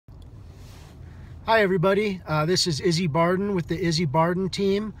Hi everybody, this is Izzy Barden with the Izzy Barden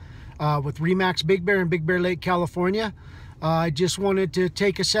Team with RE/MAX Big Bear in Big Bear Lake, California. I just wanted to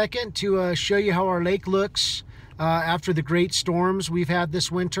take a second to show you how our lake looks after the great storms we've had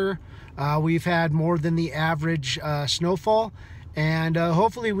this winter. We've had more than the average snowfall, and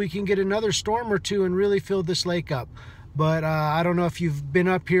hopefully we can get another storm or two and really fill this lake up. But I don't know if you've been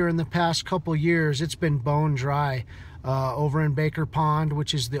up here in the past couple years. It's been bone dry over in Baker Pond,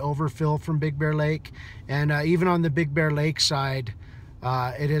 which is the overfill from Big Bear Lake, and even on the Big Bear Lake side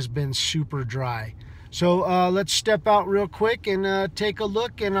it has been super dry. So let's step out real quick and take a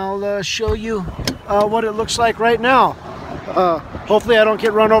look, and I'll show you what it looks like right now. Hopefully I don't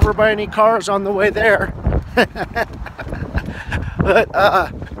get run over by any cars on the way there.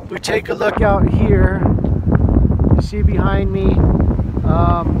 But we take a look out here. You see behind me,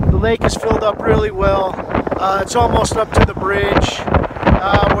 the lake is filled up really well. It's almost up to the bridge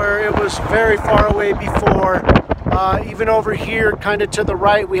where it was very far away before. Even over here, kind of to the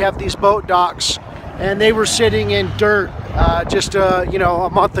right, we have these boat docks, and they were sitting in dirt just a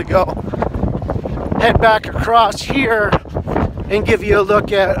month ago. Head back across here and give you a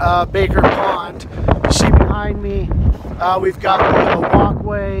look at Baker Pond. You see behind me, we've got the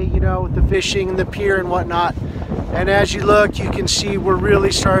walkway, with the fishing and the pier and whatnot. And as you look, you can see we're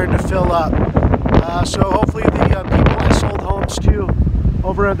really starting to fill up. So hopefully the people I sold homes to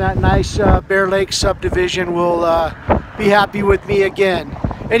over in that nice Bear Lake subdivision will be happy with me again.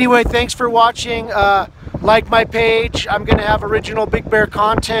 Anyway, thanks for watching. Like my page. I'm going to have original Big Bear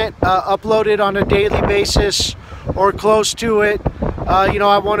content uploaded on a daily basis or close to it.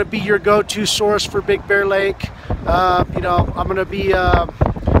 I want to be your go-to source for Big Bear Lake. I'm going to be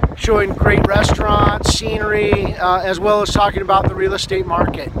showing great restaurants, scenery, as well as talking about the real estate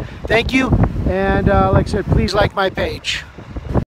market. Thank you, and like I said, please like my page.